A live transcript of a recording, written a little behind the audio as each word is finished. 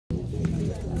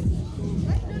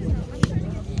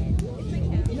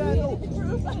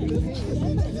I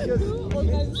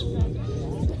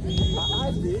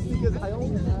did because I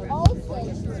only have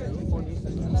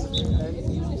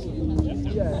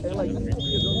yeah, and like don't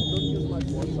use my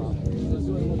WhatsApp.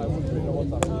 I would bring a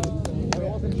WhatsApp. I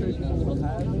wasn't sure if people would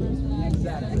have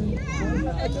exactly.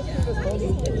 I just did a small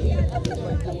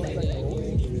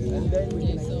and then we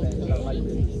can expand like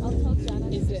this. I'll tell Jana.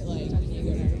 Is it like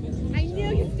I knew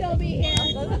you'd still be here. I'm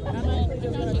actually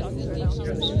just gonna talk to her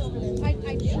now.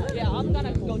 I knew. Yeah, I'm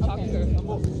gonna go talk to her.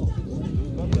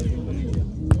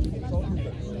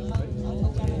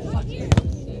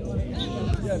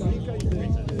 Yeah, Mika is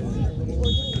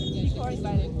People are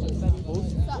invited to the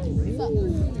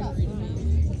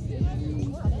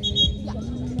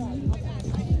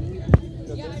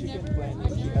she can plan if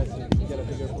she has to get a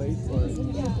bigger place or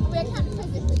Wait, I can't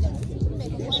because if we just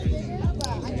make it more bigger, but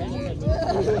I can do it.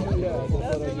 yeah, that's what I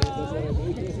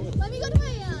do. Let me go to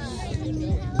my country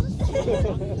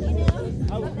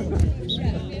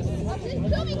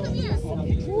house. Come here.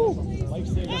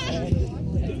 Lifesaver.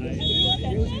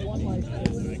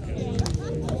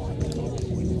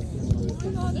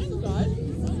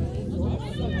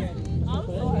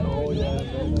 Oh yeah,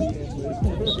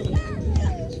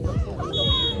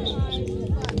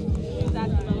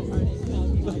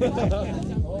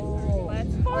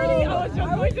 Let's party! I was just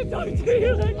going to talk to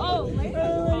you. Like, oh my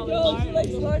god, she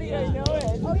likes party, I know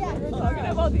it. Oh yeah. We were talking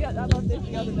about this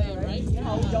the other day, right?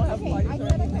 How we don't have parties or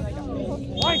anything like that.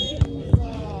 What?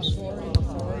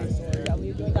 Yeah, we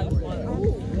enjoyed that one.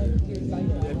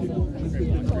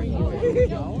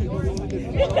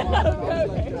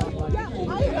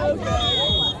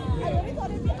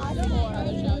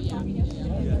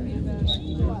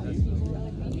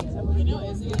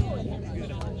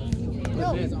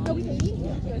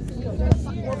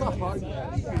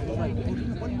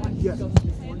 Yes.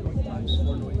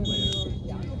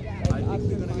 I think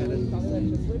we're gonna get it.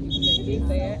 Drinking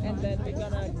there, and then we're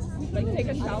gonna like take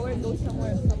a shower and go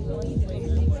somewhere.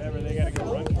 Whatever, they gotta go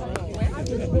run for it.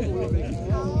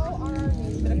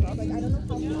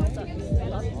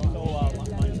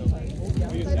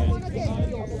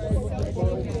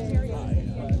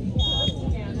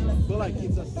 But like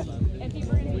it's a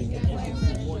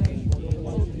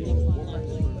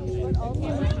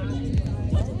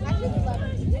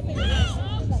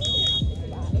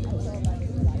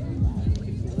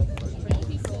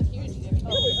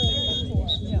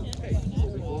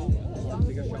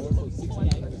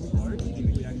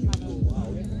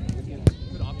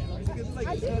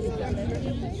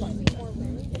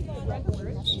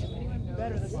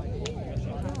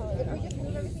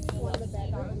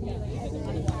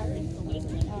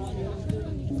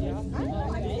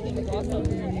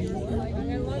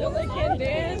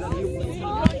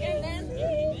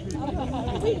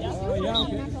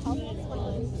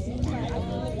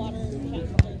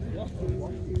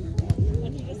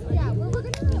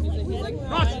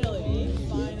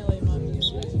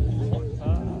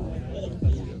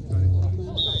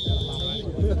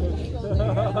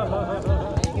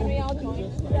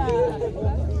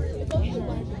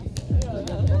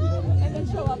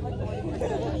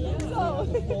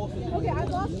Okay, I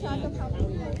lost track of how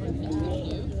many.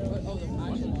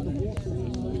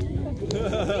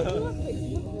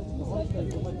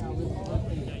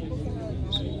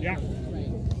 Yeah.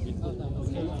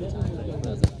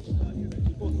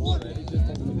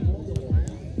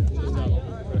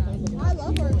 I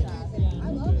love her.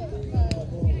 I love it.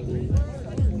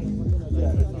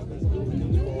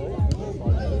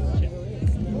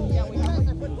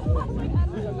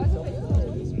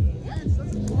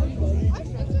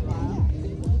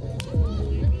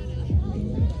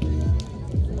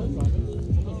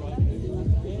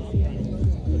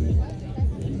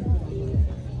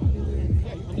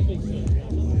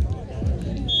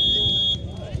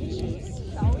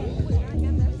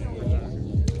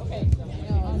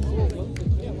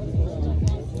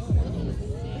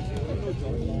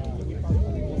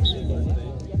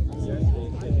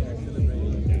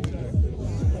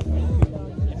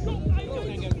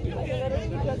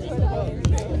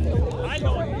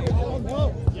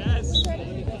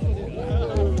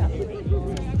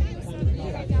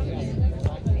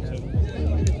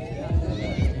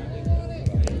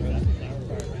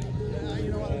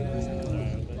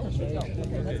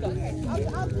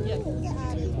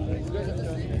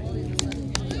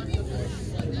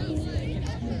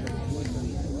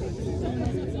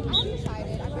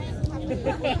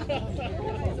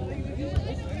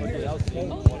 Okay, I'll see.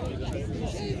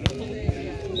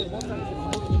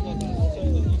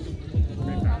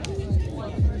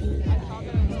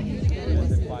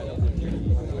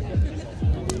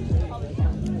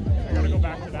 I gotta go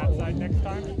back to that side next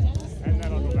time, and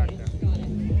then I'll go back.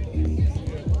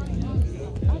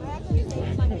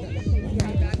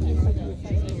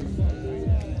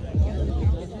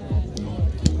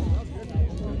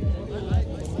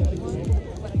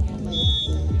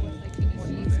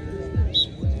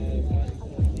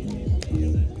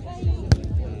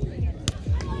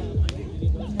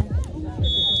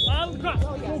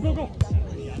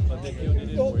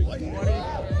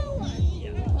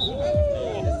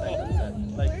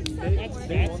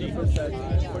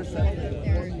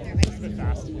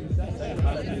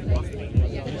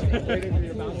 waiting for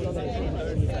your bounce on that.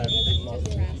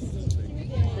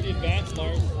 Pretty advanced,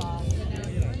 Lars.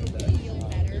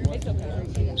 It's okay.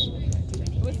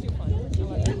 It was too fun.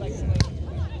 I like to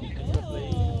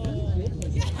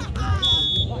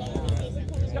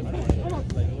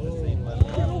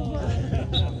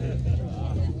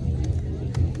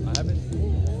I haven't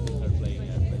started playing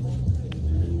yet.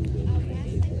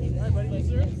 Alright, buddy, you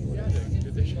sir? Yeah,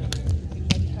 good dish.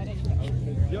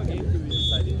 Your game to be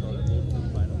decided each other both in the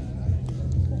final.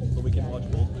 So we can watch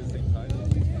both at the same time.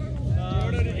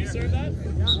 Jordo, did you serve that?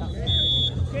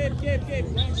 Yeah. Gabe,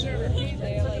 wrong server.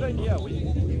 Yeah, we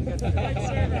can get that. Right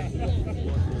server.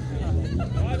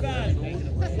 My bad.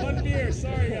 One beer,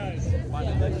 sorry guys.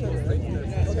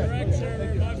 That's correct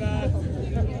server, my bad.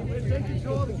 Take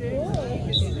control of the game.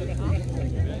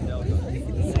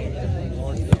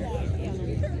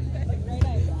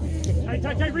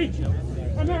 Tight, reach.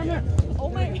 I'm there. Oh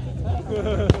my.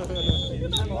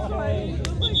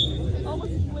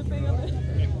 Almost flipping on it.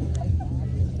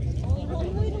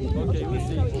 Okay, we'll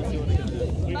see what we can do.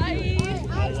 Bye.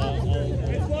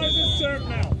 It's Lars' serve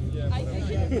now.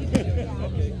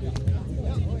 Okay.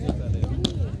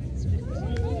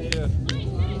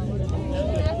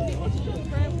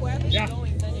 Yeah.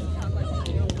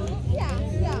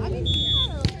 Yeah, I mean,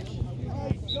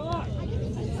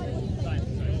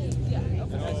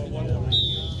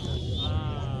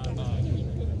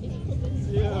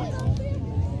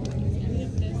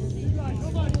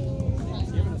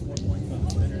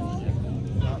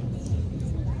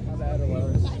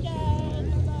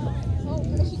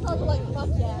 she calls it like, fuck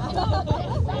yeah.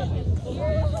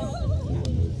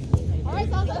 Alright,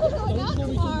 sounds like we're going out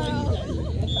tomorrow.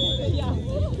 Yeah.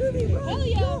 Hell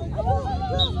yeah.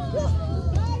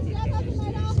 Guys, you guys have to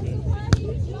fight off some party.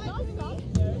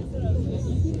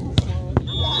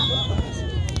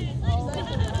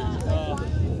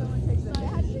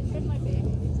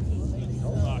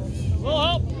 Will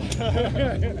help.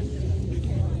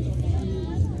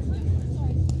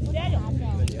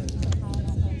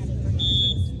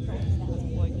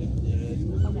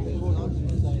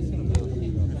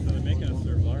 They're making us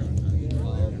serve Laura,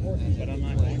 but I'm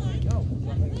not going to.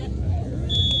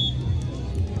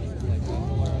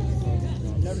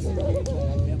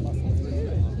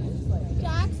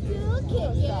 Jack's still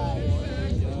kicking.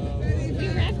 We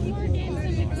ref more games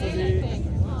than we played, I think.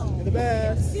 You're the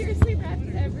best. Seriously ref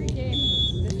every game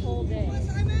this whole day.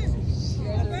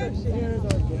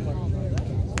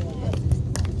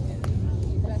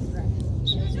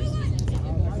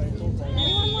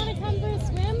 Anyone want to come for a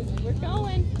swim? We're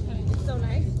going. It's so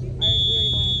nice.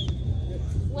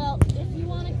 Well, if you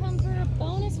want to come for a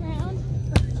bonus round,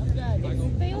 it's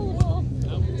available.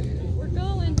 We're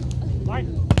going.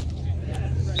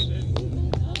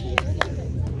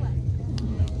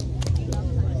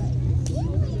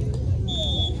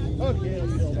 Okay,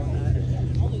 let's build on that.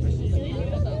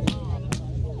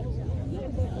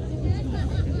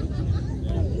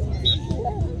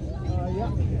 Yeah.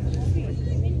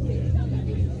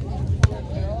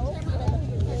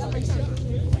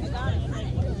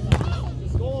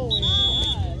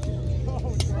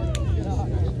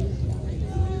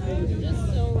 Just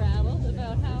so rattled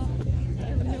about how I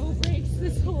have no breaks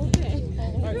this whole day. It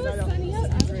was sunny out.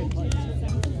 It was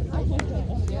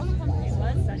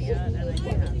sunny out and I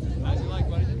didn't have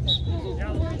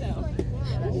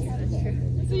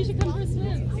So you should come for a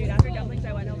swim. Dude, after dumplings,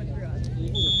 I went home and threw up.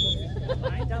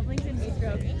 My dumplings and meat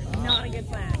stroke, not a good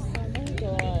plan. Do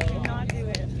not do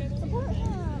it.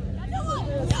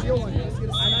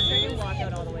 I'm not sure you can walk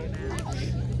out all the way, man.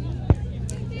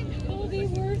 It will be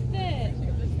worth it.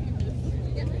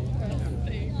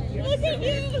 Look at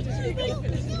you!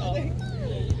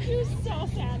 You're so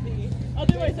sassy.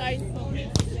 Otherwise, I.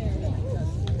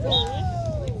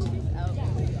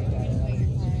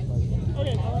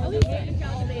 Okay. Oh, we gave the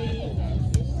couch baby.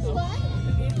 What?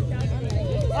 We gave the couch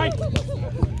baby. Right.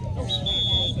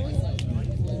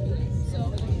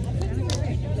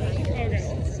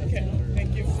 Okay.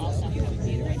 Thank you.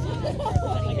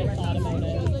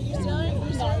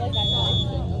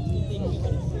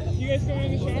 You guys going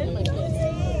in the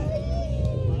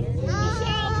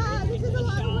shower? This is a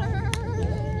lot of work.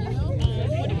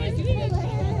 What do you guys do?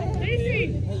 Casey!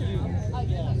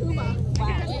 Kuma.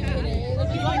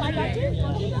 You want my doctor?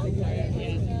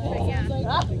 Yeah.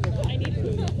 I need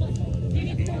food. Do you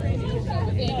need food right now?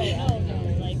 No,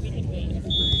 like we can wait. I'm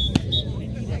gonna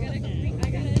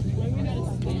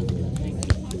stand.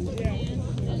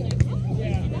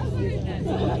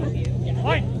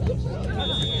 Fine.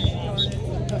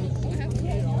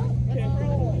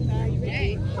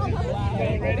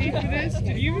 Okay, ready for this?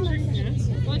 Did you even bring pants?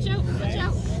 Watch out, watch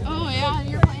out. Oh yeah,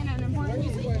 you're playing an important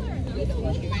music.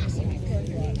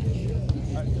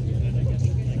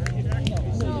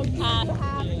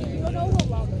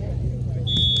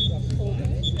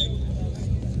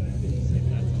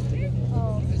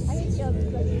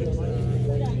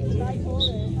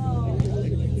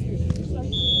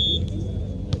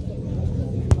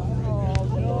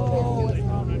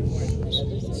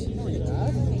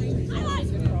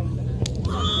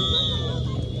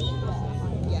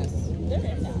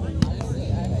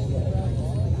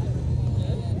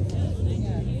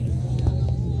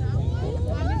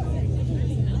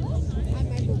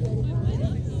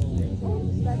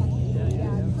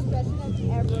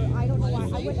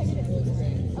 wish I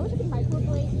could. I wish I could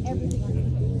microblade everything on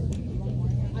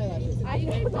my I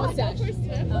did mustache. for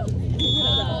swim.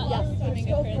 Yes, Swimming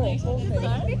go apparently. full fix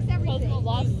everything.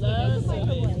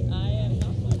 Microblade. I am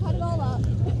not. Cut it all up. I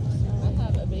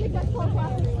have a I think baby. that's called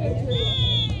plastic surgery.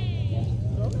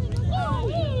 Oh,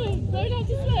 learn how to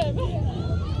swim.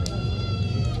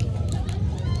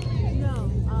 No,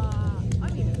 I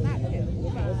mean, that too.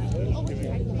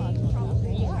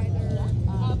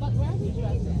 But where are we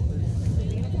dressed?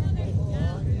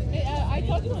 Hey, I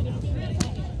told you to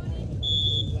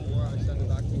Or I send it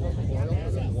back to local boil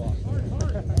and then walk.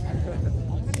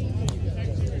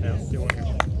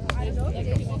 I don't know if they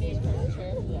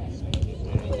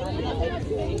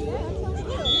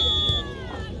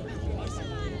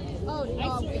Oh, You're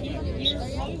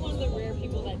probably one of the rare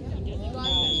people that can just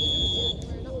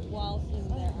while he's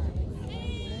there.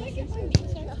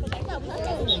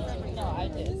 No, I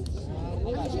did.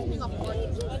 What did you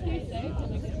say?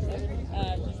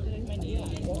 Just doing my knee.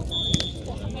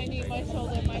 My knee, my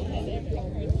shoulder, my head,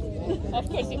 everything. Of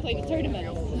course, you played a tournament.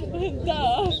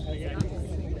 Duh.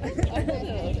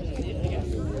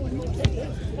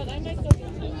 But I might still be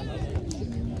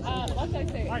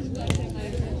what did I say?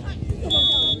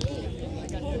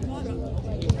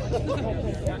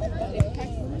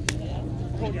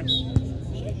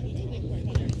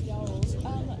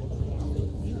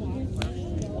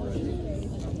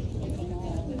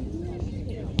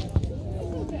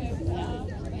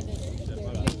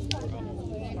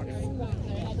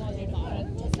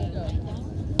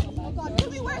 Oh God,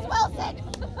 Toby, where's Wilson?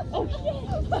 Oh shit!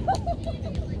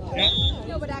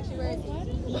 No, but actually, where is he?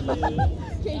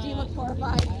 KG looks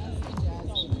horrified.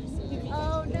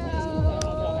 Oh no!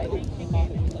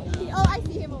 Oh, I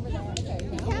see him over there.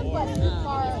 He can't butt too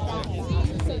far that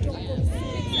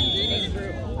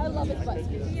I love his butt.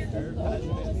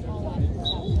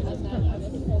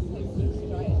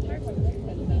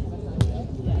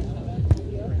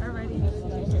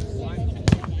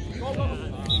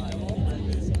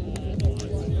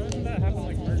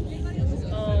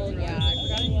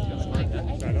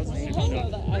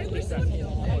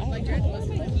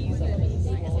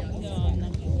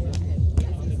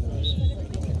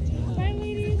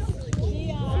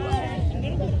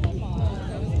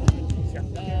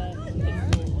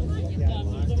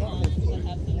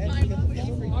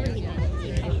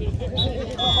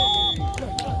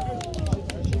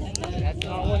 That's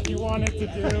not what you wanted to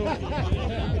do.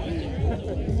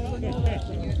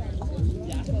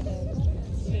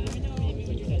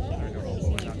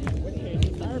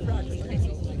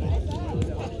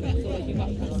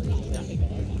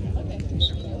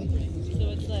 So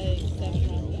it's like 7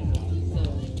 rounds.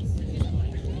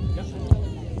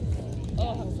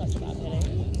 Oh, I'm such a bad headache.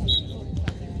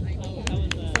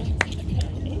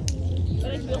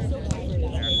 But I feel so tired.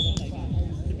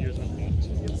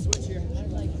 Switch here.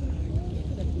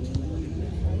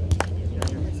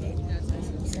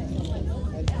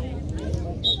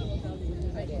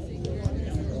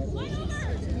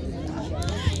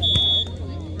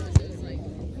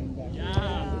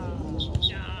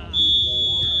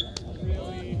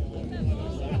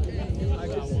 I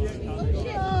could see it coming.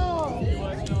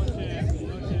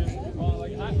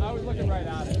 I was looking right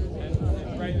at it.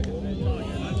 And right at his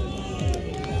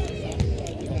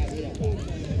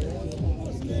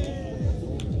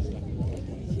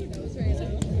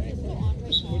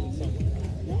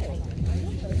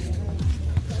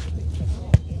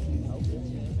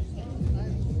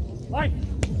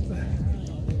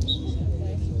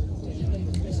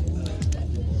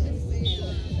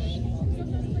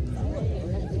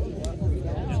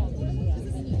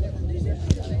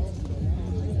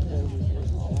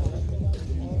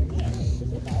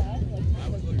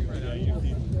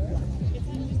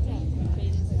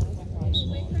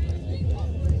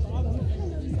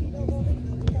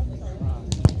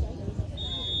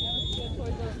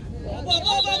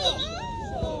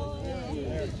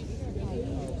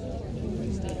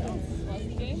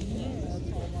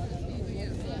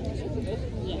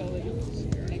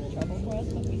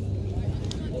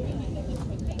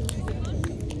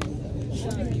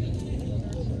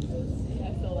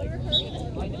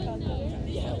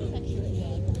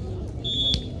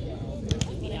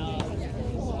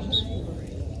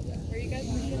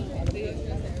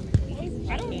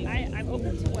I'm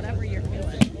open to whatever you're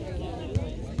feeling.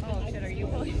 Oh shit, are you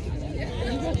willing? Yeah,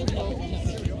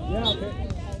 okay.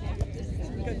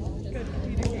 Good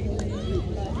communication.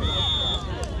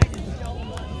 I just don't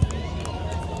want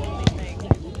anything.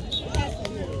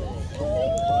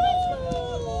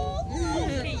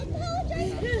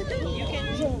 You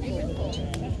can pull.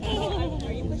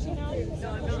 Are you pushing now? No,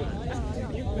 I'm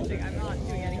not. You're pushing. I'm not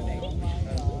doing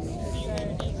anything.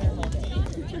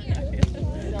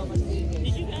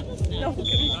 Did you have a snap? No, Go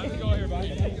here, buddy.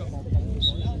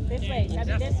 this way,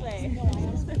 gotta be this way.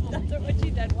 That's what she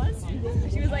did was.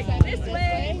 She was like, this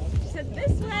way. She said,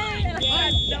 this way. And I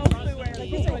had no clue where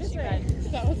what she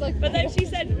meant. That was like, But then she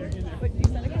said, what you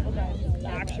said a couple times, the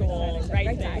actual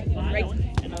right side. Right.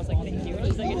 And I was like, thank you. And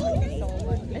she's like, it took me so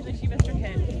much. And then she missed her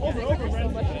hit. Over, So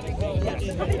much.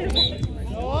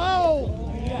 Whoa!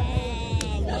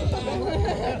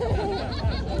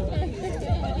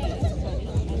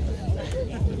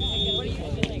 What do you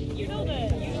feel like? You know the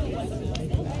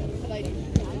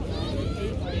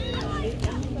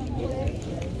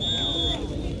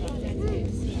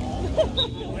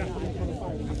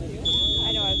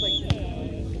I know, I was like,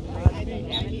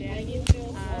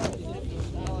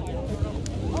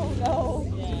 oh no.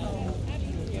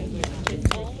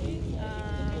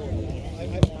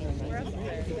 Where else is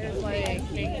there? There's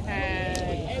like Big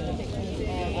Head. I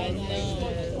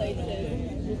know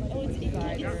places. Oh, it's even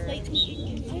like it's late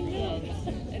week. I know.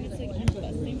 And it's like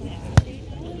interesting.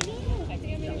 I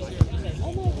think I made it.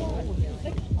 Oh my god.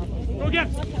 Go again.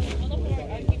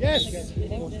 Yes!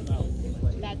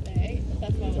 That day.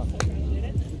 That's why I was so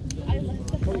frustrated. I left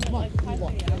the phone at like 5 a.m. I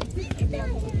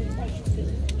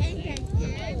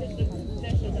did the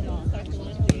dishes and all. Started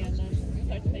laundry and then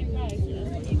started to make rice.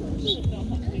 And then he was no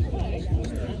hot to make rice.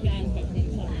 And then cooked me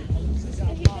some.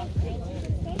 And he got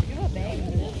You know, babe.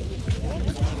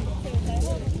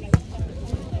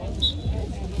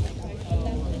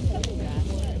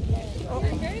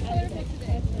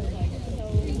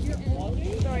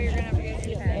 Sorry, you're gonna have to get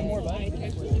your pen.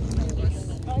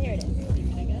 Oh, here it is.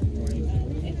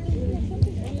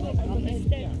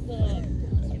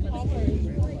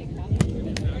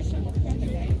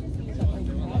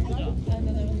 And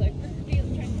then I was like,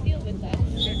 trying to deal with that. I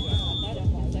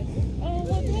was like, oh,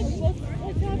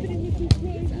 what's happening with this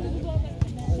place?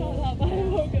 Shut up, I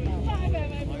woke up at 5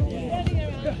 a.m. I was running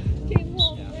around, came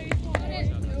home late morning.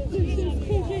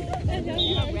 And now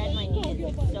you're Red might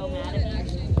be so mad at me.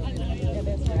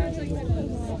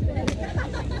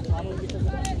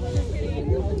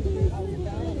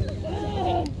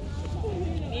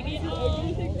 maybe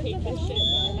I'll take my shit.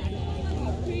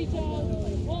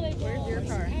 Where's your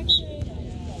car?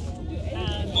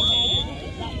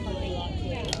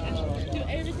 Do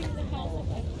everything in the house.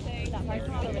 That park's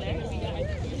not over there.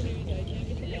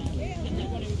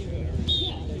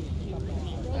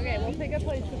 Okay, we'll pick a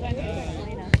place because I need to check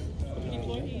Selena.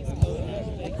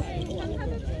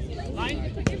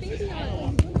 Line. Put your baby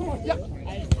on. Yeah.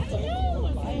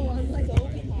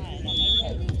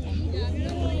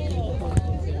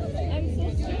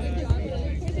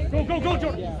 Go,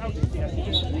 Jordan. Out.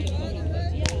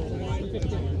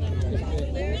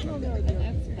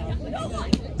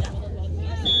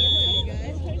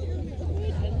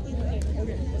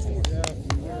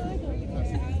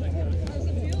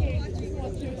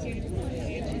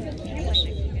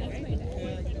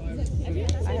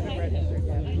 I haven't registered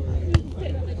yet.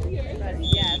 But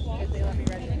yes, because they let me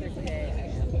register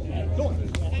today. Go.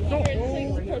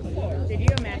 Did you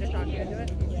Amanda talk you into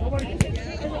it? Nobody. I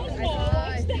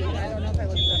don't know if I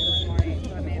looked it up this morning,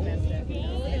 so I may have missed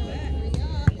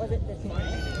it. Was it this morning?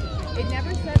 It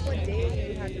never said what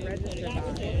day you had to register by.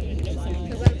 Because I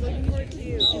was looking forward to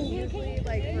you. Usually,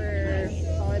 like for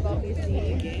volleyball BC,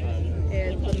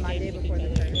 it's the Monday before the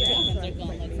tournament. So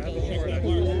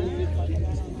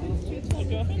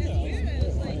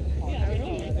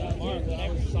I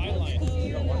was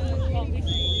like,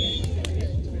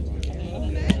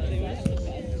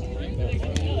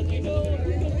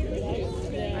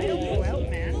 I don't go out,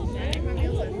 man. I make my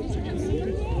meals at home.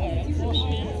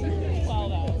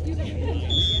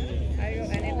 I go,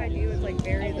 and if I do, it's like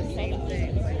very the same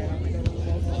thing. Like I don't go to the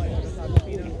local, I go to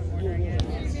Sabafino if I'm ordering it.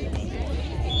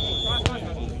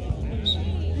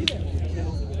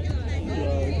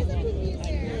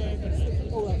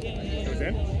 Goes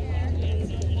in.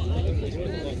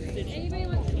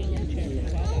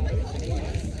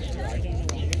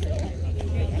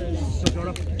 So,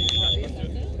 Jordan.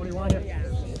 What do you want here?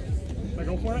 Can I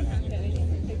go for it?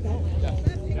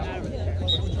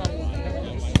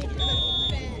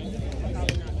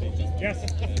 Yes.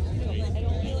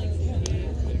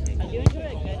 I do enjoy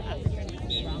a good afternoon.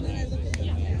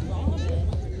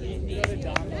 Go to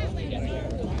Domino's.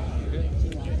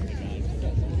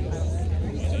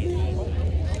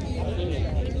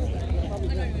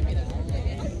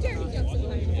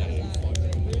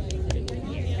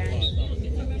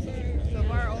 So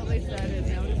far, all they said is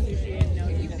no to sushi and no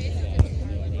to fish.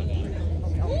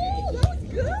 Oh, that was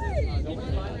good. That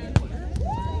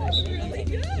was really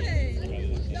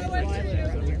good. That was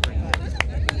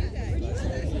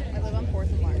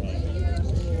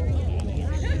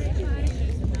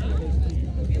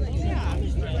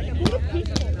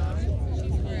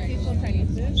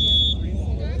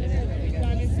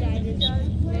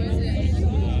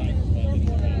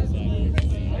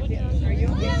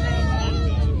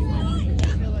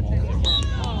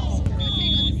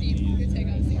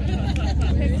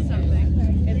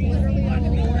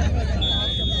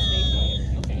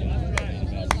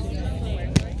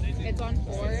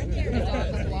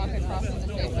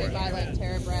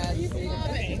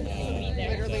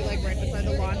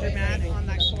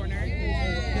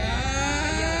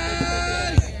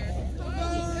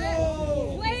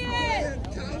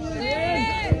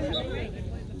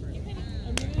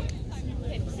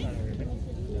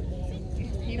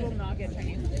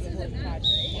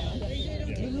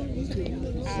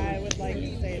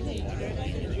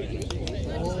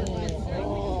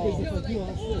And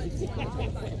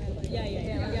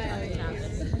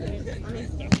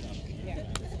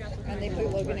they put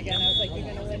Logan again. I was like,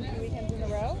 you're gonna win 2 weekends in a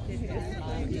row?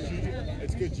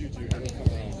 It's good juju. It'll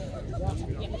come around.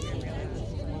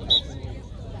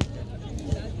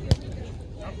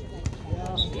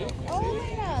 Oh,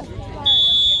 yeah.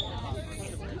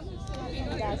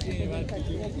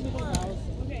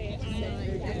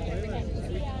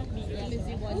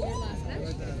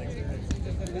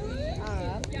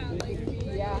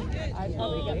 Yeah, I'd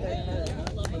probably get there first.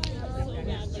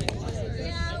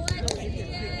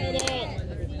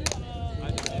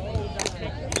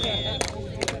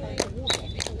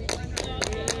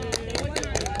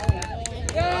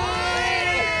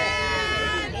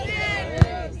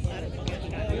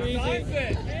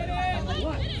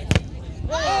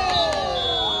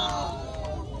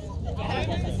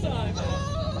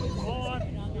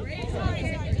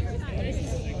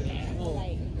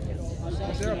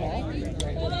 Is there a ball?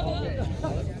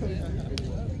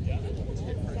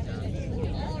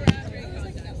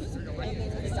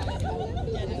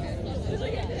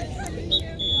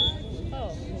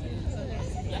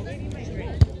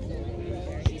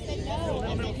 She said no,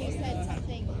 and then you said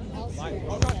something else.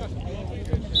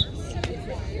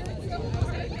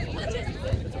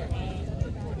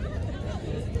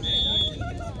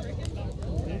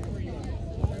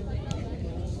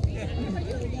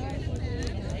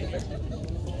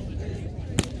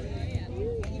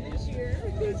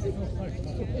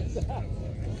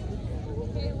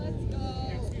 Okay, let's go.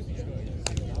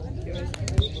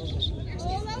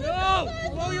 No!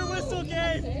 Blow your whistle,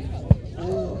 Gabe!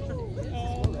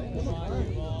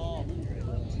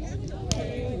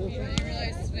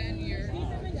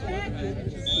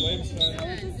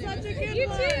 Such a good you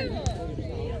too.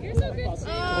 You're so good too.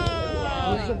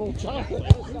 Miserable chocolate.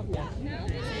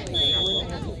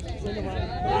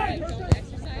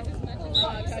 Exercise as much as I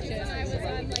used to when I was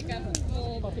on like a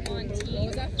full-on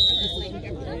team.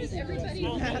 Everybody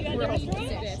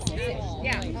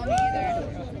Yeah, I'll be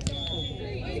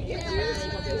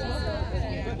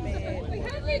Like,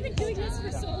 how have they been doing this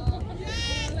for so long?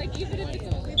 Like, even if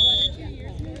it's only 1 or 2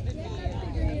 years, they've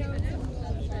been doing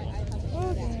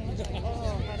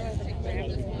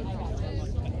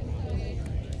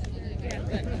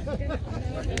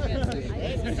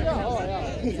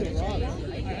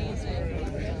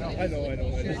I know.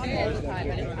 all the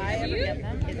time, and if I ever get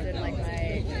them, it's in like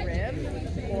my rib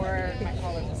or my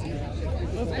collarbone.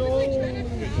 Let's go.